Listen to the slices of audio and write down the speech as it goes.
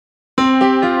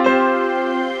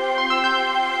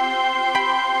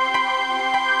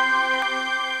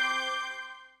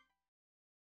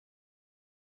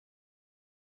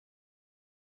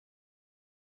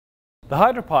The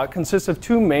Hydropot consists of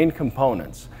two main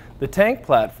components, the tank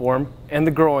platform and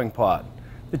the growing pot.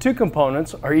 The two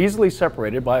components are easily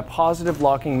separated by a positive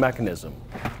locking mechanism.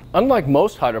 Unlike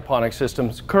most hydroponic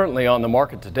systems currently on the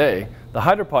market today, the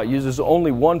Hydropot uses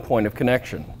only one point of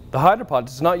connection. The Hydropot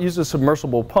does not use a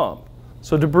submersible pump,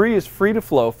 so debris is free to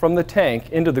flow from the tank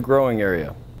into the growing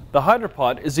area. The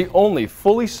Hydropot is the only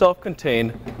fully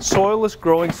self-contained, soilless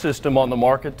growing system on the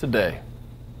market today.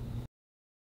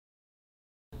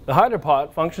 The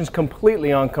Hydropot functions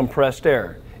completely on compressed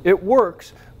air. It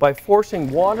works by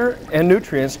forcing water and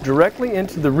nutrients directly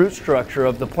into the root structure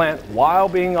of the plant while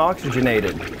being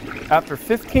oxygenated. After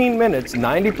 15 minutes,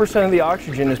 90% of the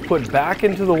oxygen is put back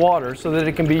into the water so that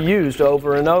it can be used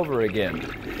over and over again.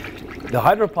 The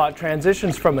Hydropot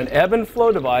transitions from an ebb and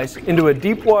flow device into a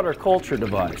deep water culture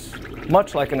device,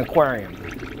 much like an aquarium.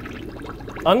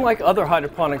 Unlike other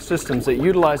hydroponic systems that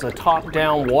utilize a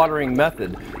top-down watering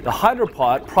method, the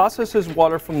Hydropot processes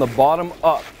water from the bottom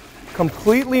up,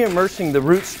 completely immersing the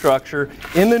root structure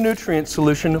in the nutrient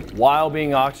solution while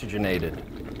being oxygenated.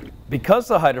 Because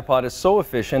the Hydropot is so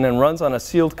efficient and runs on a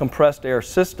sealed compressed air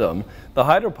system, the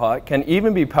Hydropot can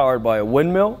even be powered by a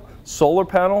windmill, solar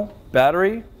panel,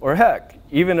 battery, or heck,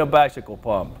 even a bicycle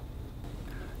pump.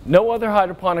 No other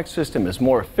hydroponic system is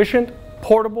more efficient,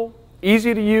 portable,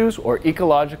 easy to use, or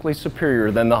ecologically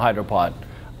superior than the Hydropot.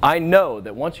 I know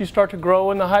that once you start to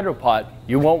grow in the Hydropot,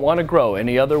 you won't want to grow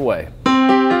any other way.